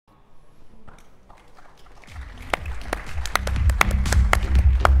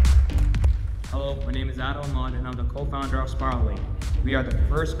Adil Ahmad, and I'm the co-founder of SpiralWave. We are the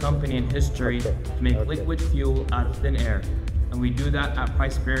first company in history to make liquid fuel out of thin air, and we do that at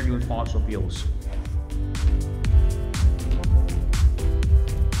price parity with fossil fuels.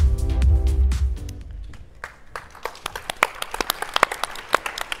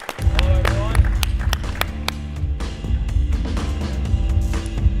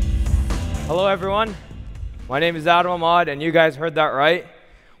 Hello everyone, my name is Adil Ahmad, and you guys heard that right.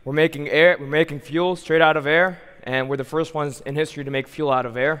 We're making fuel straight out of air, and we're the first ones in history to make fuel out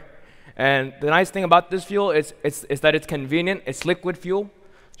of air. And the nice thing about this fuel is that it's convenient. It's liquid fuel,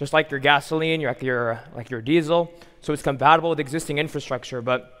 just like your gasoline, like your diesel. So it's compatible with existing infrastructure.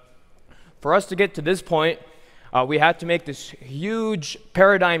 But for us to get to this point, we had to make this huge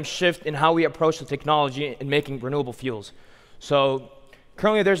paradigm shift in how we approach the technology in making renewable fuels. So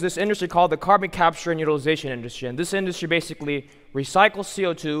currently, there's this industry called the carbon capture and utilization industry, and this industry basically recycles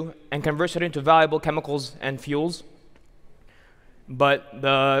CO2 and converts it into valuable chemicals and fuels. But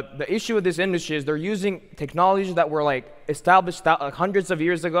the issue with this industry is they're using technologies that were established hundreds of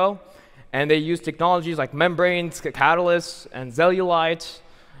years ago, and they use technologies like membranes, catalysts, and zeolites.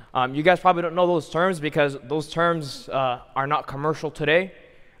 You guys probably don't know those terms because those terms are not commercial today.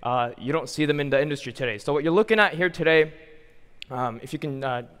 You don't see them in the industry today. So what you're looking at here today, if you can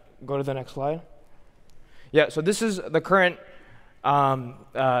go to the next slide. Yeah, so this is the current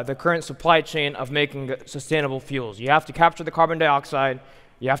supply chain of making sustainable fuels. You have to capture the carbon dioxide,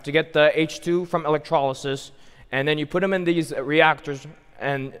 you have to get the H2 from electrolysis, and then you put them in these reactors,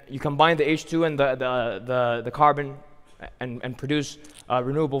 and you combine the H2 and the carbon and produce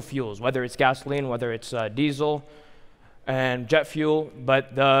renewable fuels, whether it's gasoline, whether it's diesel and jet fuel.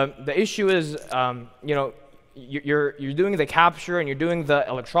 But the issue is, you're doing the capture and you're doing the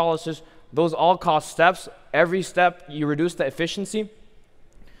electrolysis. Those all cost steps. Every step you reduce the efficiency.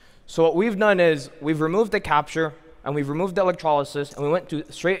 So what we've done is we've removed the capture and we've removed the electrolysis, and we went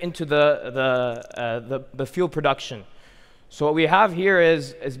straight into the fuel production. So what we have here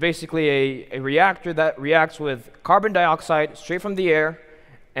is basically a reactor that reacts with carbon dioxide straight from the air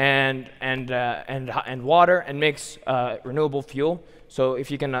and water and makes renewable fuel. So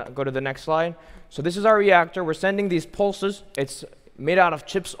if you can go to the next slide. So this is our reactor. We're sending these pulses. It's made out of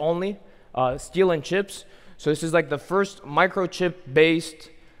chips only, steel and chips. So this is like the first microchip-based,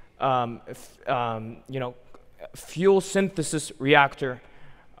 fuel synthesis reactor.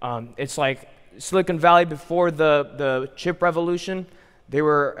 It's like Silicon Valley before the chip revolution. They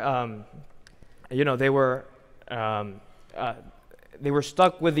were, they were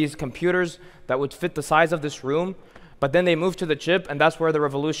stuck with these computers that would fit the size of this room. But then they moved to the chip, and that's where the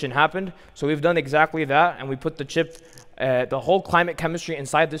revolution happened. So we've done exactly that, and we put the chip, the whole climate chemistry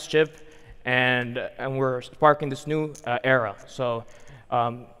inside this chip, and we're sparking this new era. So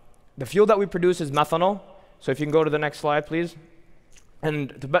the fuel that we produce is methanol. So if you can go to the next slide, please.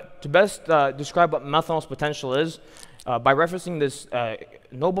 And to best describe what methanol's potential is, by referencing this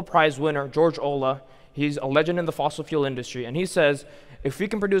Nobel Prize winner, George Olah. He's a legend in the fossil fuel industry, and he says, if we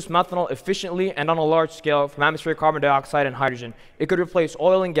can produce methanol efficiently and on a large scale from atmospheric carbon dioxide and hydrogen, it could replace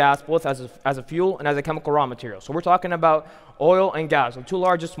oil and gas both as a fuel and as a chemical raw material. So we're talking about oil and gas, the two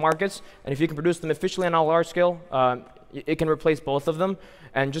largest markets, and if you can produce them efficiently and on a large scale, it can replace both of them.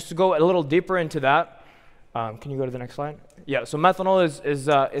 And just to go a little deeper into that, can you go to the next slide? Yeah, so methanol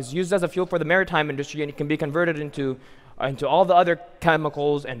is used as a fuel for the maritime industry, and it can be converted into all the other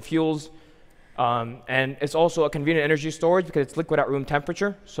chemicals and fuels. And it's also a convenient energy storage because it's liquid at room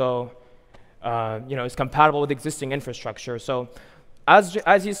temperature. So, it's compatible with existing infrastructure. So,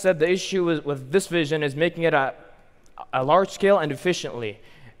 as you said, the issue with this vision is making it at a large scale and efficiently.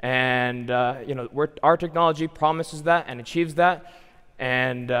 And, our technology promises that and achieves that.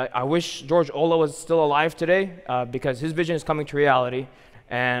 And I wish George Olah was still alive today because his vision is coming to reality.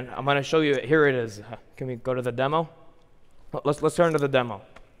 And I'm going to show you, here it is. Can we go to the demo? Let's turn to the demo.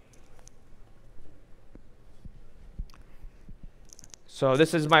 So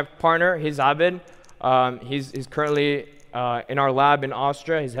this is my partner, he's Abid. He's currently in our lab in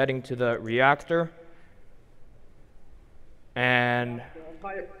Austria. He's heading to the reactor. And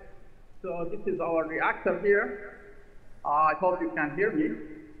hi. So this is our reactor here. I hope you can hear me.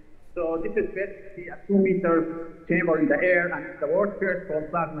 So this is basically a 2-meter chamber in the air, and it's the world's first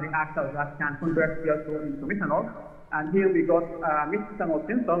cold plasma reactor that can convert CO2 into methanol. And here we got a methanol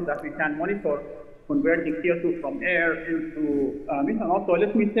sensor that we can monitor converting CO2 from air into methanol. So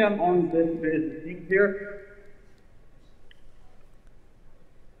let me turn on this thing here.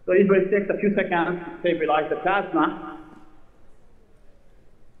 So it will take a few seconds to stabilize the plasma.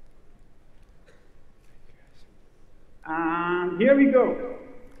 And here we go.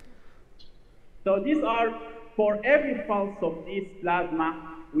 So these are, for every pulse of this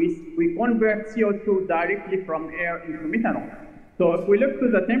plasma, we convert CO2 directly from air into methanol. So if we look to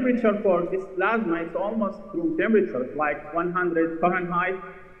the temperature for this plasma, it's almost room temperature, like 100 Fahrenheit.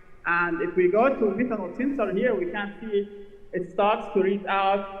 And if we go to methanol sensor here, we can see it starts to read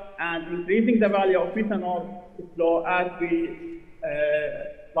out and increasing the value of methanol flow as we,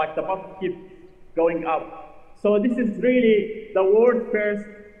 like the bubble keeps going up. So this is really the world's first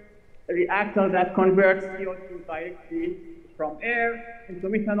reactor that converts CO2 directly from air into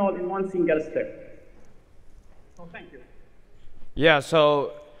methanol in one single step. So thank you. Yeah,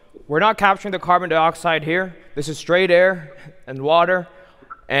 so we're not capturing the carbon dioxide here. This is straight air and water.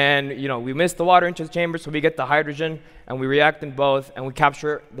 And we miss the water into the chamber, so we get the hydrogen, and we react in both, and we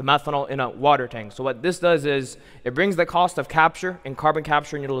capture the methanol in a water tank. So what this does is it brings the cost of capture and carbon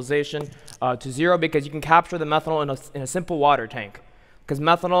capture and utilization to zero, because you can capture the methanol in a simple water tank. Because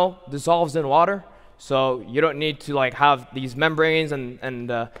methanol dissolves in water, so you don't need to have these membranes and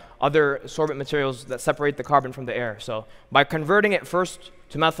other sorbent materials that separate the carbon from the air. So by converting it first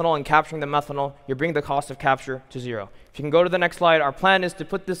to methanol and capturing the methanol, you bring the cost of capture to zero. If you can go to the next slide, our plan is to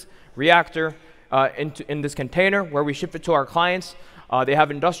put this reactor in this container where we ship it to our clients. They have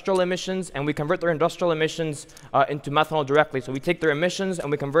industrial emissions, and we convert their industrial emissions into methanol directly. So we take their emissions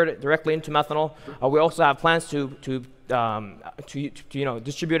and we convert it directly into methanol. We also have plans to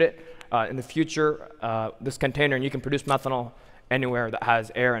distribute it in the future, this container, and you can produce methanol anywhere that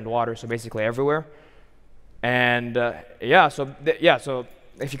has air and water, so basically everywhere. And so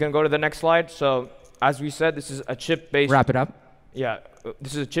if you can go to the next slide. So as we said, this is a chip-based. Wrap it up. Yeah,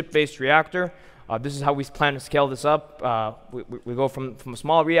 this is a chip-based reactor. This is how we plan to scale this up. We go from a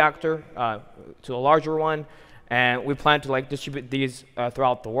small reactor to a larger one, and we plan to distribute these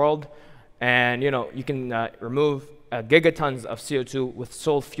throughout the world. And you can remove gigatons of CO2 with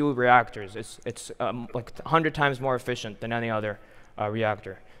sole fuel reactors. It's 100 times more efficient than any other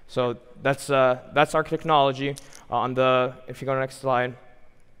reactor. So that's our technology. If you go to the next slide.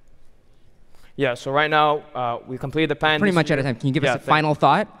 Yeah, so right now we completed the plan. Pretty much out of time. Can you give us a final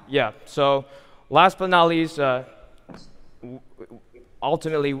thought? Yeah, so last but not least,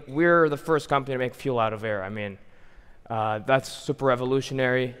 ultimately we're the first company to make fuel out of air. I mean, that's super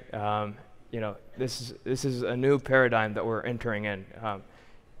revolutionary. This is a new paradigm that we're entering in.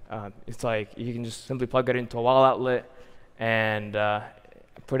 It's like you can just simply plug it into a wall outlet and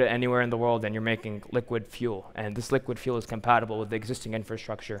put it anywhere in the world, and you're making liquid fuel. And this liquid fuel is compatible with the existing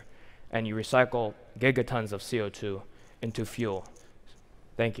infrastructure, and you recycle gigatons of CO2 into fuel.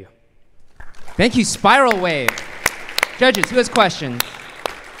 Thank you. Thank you, SpiralWave. Judges, who has questions?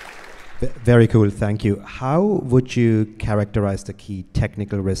 Very cool, thank you. How would you characterize the key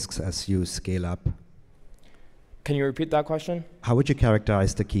technical risks as you scale up? Can you repeat that question? How would you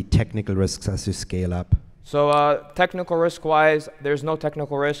characterize the key technical risks as you scale up? So technical risk-wise, there's no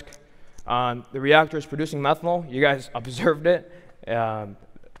technical risk. The reactor is producing methanol. You guys observed it.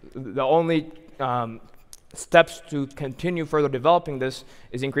 The only steps to continue further developing this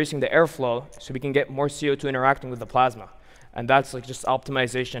is increasing the airflow so we can get more CO2 interacting with the plasma. And that's just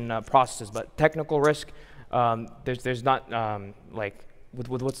optimization processes. But technical risk, there's not, with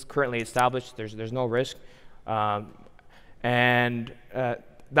what's currently established, there's no risk.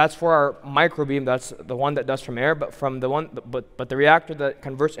 That's for our microbeam. That's the one that does from air. But but the reactor that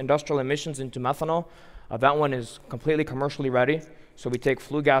converts industrial emissions into methanol, that one is completely commercially ready. So we take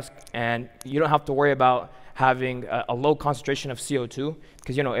flue gas, and you don't have to worry about having a low concentration of CO2,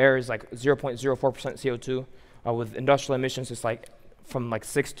 because air is 0.04% CO2. With industrial emissions, it's from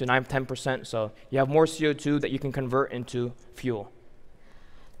 6 to 9, 10%. So you have more CO2 that you can convert into fuel.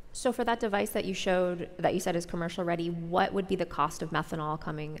 So for that device that you showed, that you said is commercial ready, what would be the cost of methanol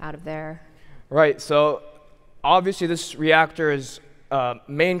coming out of there? Right, so obviously this reactor's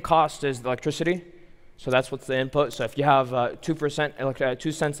main cost is the electricity. So that's what's the input. So if you have 2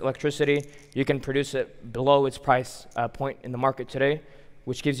 cents electricity, you can produce it below its price point in the market today,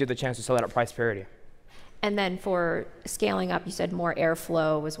 which gives you the chance to sell it at price parity. And then for scaling up, you said more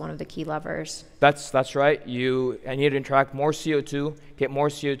airflow was one of the key levers. That's right. I need to interact more CO2, get more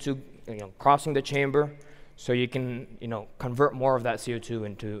CO2 crossing the chamber, so you can convert more of that CO2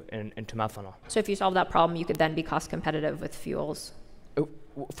 into methanol. So if you solve that problem, you could then be cost competitive with fuels.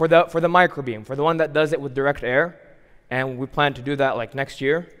 For the microbeam, for the one that does it with direct air, and we plan to do that next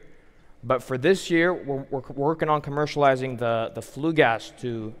year. But for this year, we're working on commercializing the flue gas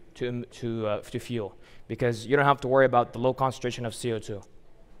to fuel, because you don't have to worry about the low concentration of CO2.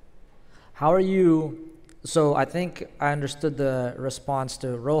 How are you? So I think I understood the response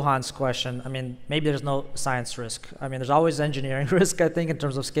to Rohan's question. I mean, maybe there's no science risk. I mean, there's always engineering risk, I think, in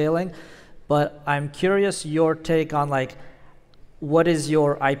terms of scaling. but I'm curious your take on like, what is your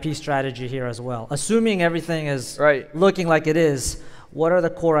IP strategy here as well? Assuming everything is looking like it is, what are the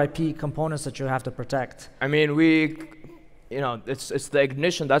core IP components that you have to protect? I mean, it's the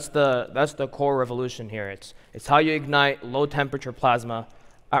ignition. That's the core revolution here. It's how you ignite low temperature plasma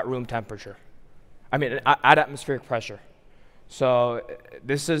at room temperature. I mean, at atmospheric pressure. So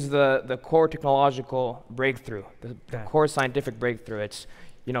this is the core technological breakthrough, the core scientific breakthrough. It's,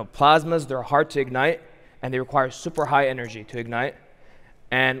 plasmas, they're hard to ignite, and they require super high energy to ignite.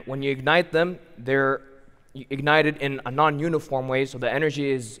 And when you ignite them, they're ignited in a non-uniform way, so the energy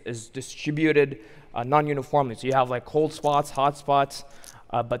is distributed non-uniformly. So you have like cold spots, hot spots,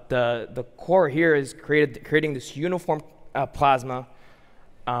 but the core here is creating this uniform plasma.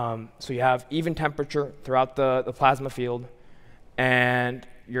 So you have even temperature throughout the plasma field, and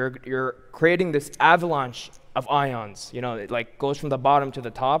you're creating this avalanche of ions. It like goes from the bottom to the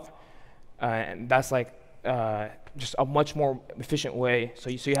top, and that's like just a much more efficient way. So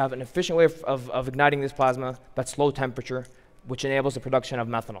you have an efficient way of igniting this plasma that's low temperature, which enables the production of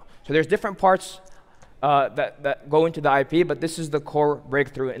methanol. So there's different parts that go into the IP, but this is the core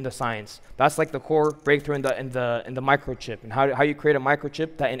breakthrough in the science. That's like the core breakthrough in the microchip, and how you create a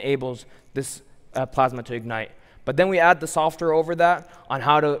microchip that enables this plasma to ignite. But then we add the software over that on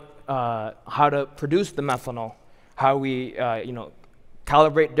how to produce the methanol, how we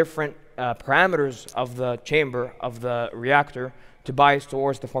calibrate different parameters of the chamber of the reactor to bias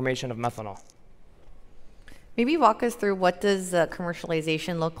towards the formation of methanol. Maybe walk us through, what does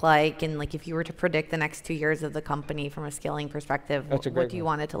commercialization look like, and like if you were to predict the next 2 years of the company from a scaling perspective, what do you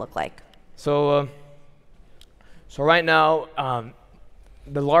want it to look like? So right now,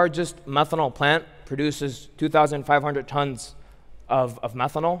 the largest methanol plant produces 2,500 tons of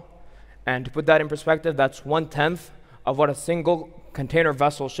methanol, and to put that in perspective, that's 1/10 of what a single container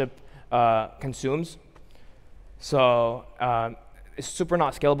vessel ship consumes. So it's super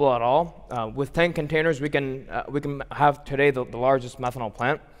not scalable at all. With 10 containers, we can have today the largest methanol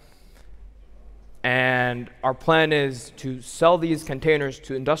plant. And our plan is to sell these containers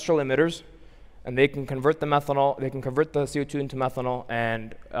to industrial emitters, and they can convert the methanol, they can convert the CO2 into methanol,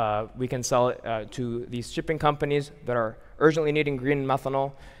 and we can sell it to these shipping companies that are urgently needing green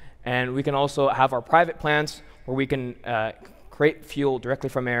methanol. And we can also have our private plants where we can create fuel directly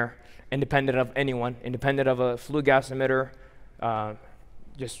from air, independent of anyone, independent of a flue gas emitter,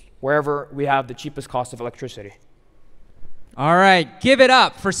 just wherever we have the cheapest cost of electricity. All right, give it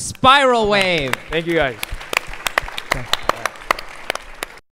up for SpiralWave. Thank you, guys.